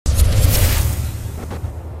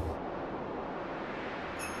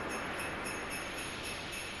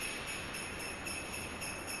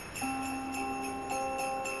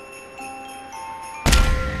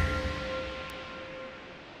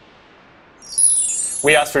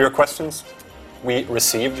We asked for your questions. We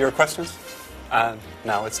received your questions. And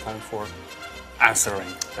now it's time for answering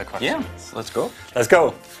the questions. Yeah, let's go. Let's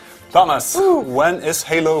go. Thomas, when is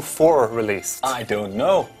Halo 4 released? I don't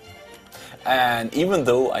know. And even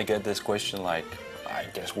though I get this question like, I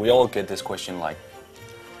guess we all get this question like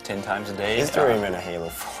 10 times a day. Is there even a Halo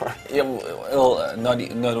 4? Yeah, well,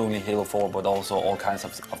 not only Halo 4, but also all kinds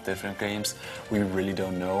of different games. We really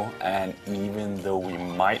don't know, and even though we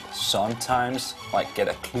might sometimes like get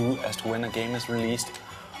a clue as to when a game is released,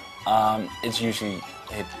 it's usually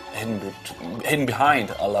hidden behind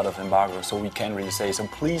a lot of embargoes, so we can't really say. So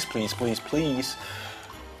please, please, please, please,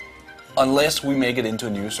 unless we make it into a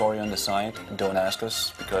news story on the site, don't ask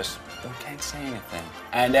us, because we can't say anything.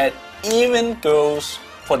 And that even goes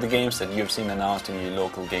for the games that you've seen announced in your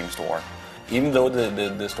local game store. Even though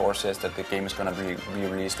the store says that the game is going to be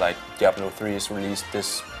released, like Diablo 3 is released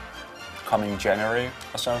this coming January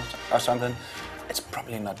or something, it's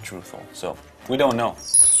probably not truthful. So we don't know.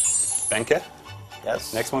 Benke?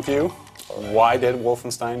 Yes. Next one for you. Why did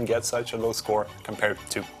Wolfenstein get such a low score compared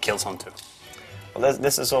to Killzone 2? Well,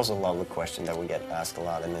 this is also a lovely question that we get asked a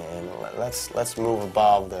lot, and let's move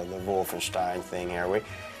above the Wolfenstein thing here. We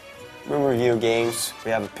review games, we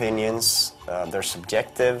have opinions, they're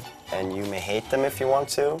subjective, and you may hate them if you want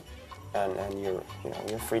to, and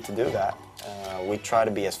you're free to do that. We try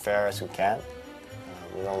to be as fair as we can.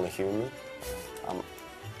 We're only human.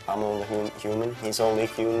 I'm only human. He's only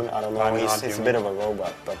human. I don't know. He's a bit of a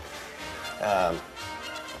robot, but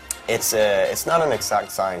it's not an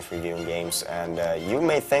exact science reviewing games, and you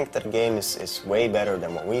may think that a game is way better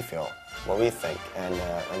than what we think, and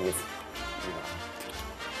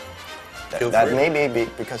that may be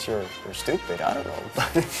because you're stupid, I don't know,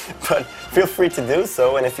 but feel free to do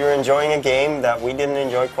so, and if you're enjoying a game that we didn't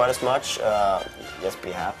enjoy quite as much, just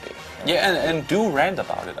be happy. Yeah, and do rant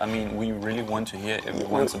about it. I mean, we really want to hear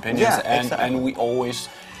everyone's opinions, and we always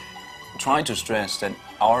try to stress that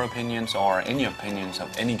our opinions or any opinions of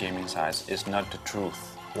any gaming size is not the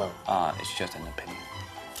truth. No. It's just an opinion.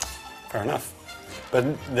 Fair enough. But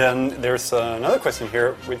then there's another question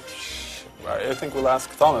here, which I think we'll ask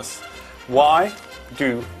Thomas. Why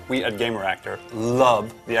do we at GamerActor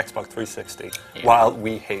love the Xbox 360 while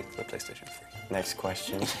we hate the PlayStation 3? Next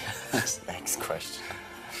question. Next question.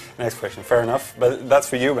 Next question. Fair enough. But that's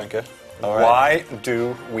for you, Benke. All right. Why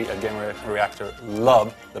do we at GamerActor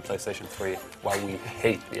love the PlayStation 3 while we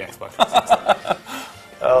hate the Xbox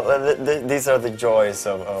 360? These are the joys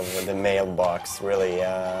of the mailbox, really.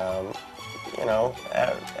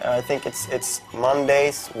 I think it's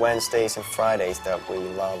Mondays, Wednesdays, and Fridays that we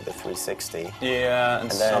love the 360. Yeah,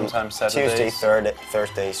 and then sometimes Saturdays. Tuesday,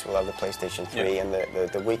 Thursdays we love the PlayStation 3, and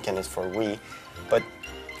the weekend is for Wii. But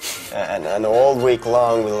and all week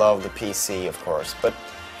long we love the PC, of course. But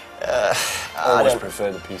always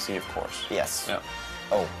prefer the PC, of course. Yes. Yeah.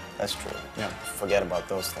 Oh, that's true. Yeah. Forget about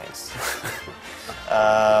those things.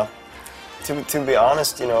 To be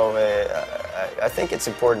honest, I think it's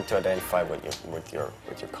important to identify with your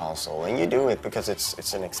console, and you do it because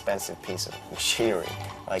it's an expensive piece of machinery.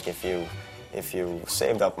 Like if you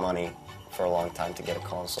saved up money for a long time to get a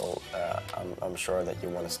console, I'm sure that you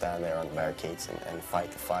want to stand there on the barricades and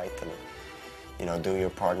fight the fight and do your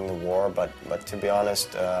part in the war. But to be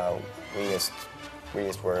honest, we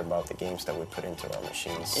just worry about the games that we put into our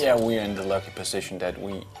machines. Yeah, we're in the lucky position that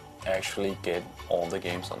we actually get all the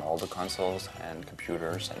games on all the consoles and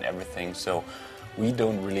computers and everything, so we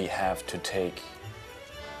don't really have to take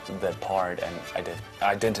that part and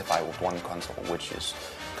identify with one console, which is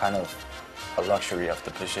kind of a luxury of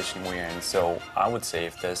the position we're in. So I would say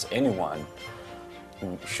if there's anyone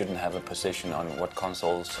who shouldn't have a position on what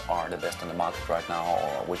consoles are the best on the market right now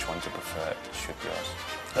or which one to prefer, it should be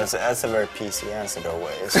us. That's a very PC answer, though.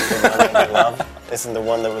 Isn't the one that we love? Isn't the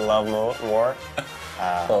one that we love more?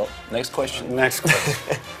 Well, next question. Next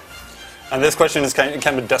question. And this question is kind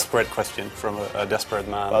of a desperate question from a desperate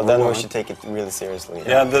man. Well, then we should take it really seriously.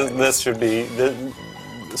 Yeah, this should be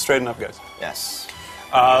straighten up, guys. Yes.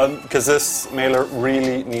 Because this mailer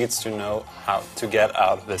really needs to know how to get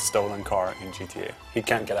out of this stolen car in GTA. He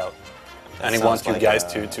can't get out. And he wants you guys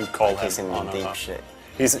to call him. He's in deep shit.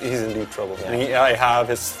 He's in deep trouble. Yeah. And I have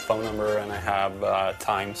his phone number and I have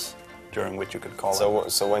times during which you could call him.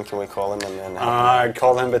 So when can we call him? And I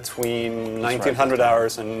call him between 1900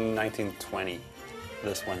 hours and 1920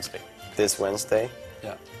 this Wednesday. This Wednesday?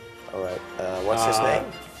 Yeah. All right. What's his name?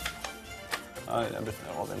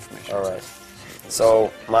 All the information. All right.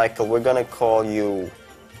 So, Michael, we're going to call you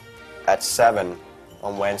at 7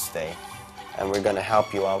 on Wednesday, and we're going to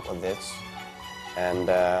help you out with this. And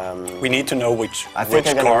we need to know which I think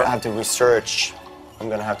I'm car. going to have to research I'm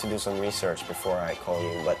gonna have to do some research before I call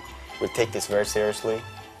you, but we'll take this very seriously,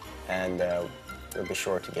 and we'll be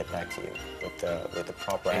sure to get back to you with the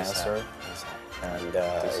proper answer. And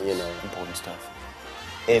you know, important stuff.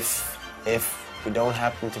 if we don't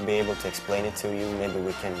happen to be able to explain it to you, maybe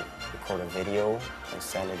we can record a video and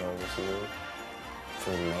send it over to you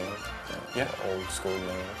through the mail, Yeah. the old school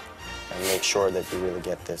mail, and make sure that you really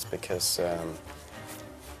get this, because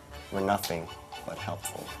we're nothing but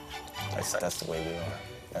helpful. That's the way we are.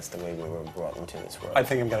 That's the way we were brought into this world. I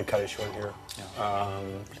think I'm going to cut it short here.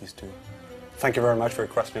 Please do. Thank you very much for your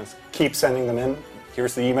questions. Keep sending them in.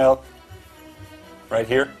 Here's the email right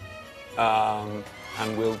here.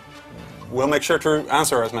 And we'll make sure to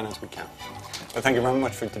answer as many as we can. But thank you very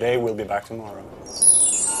much for today. We'll be back tomorrow.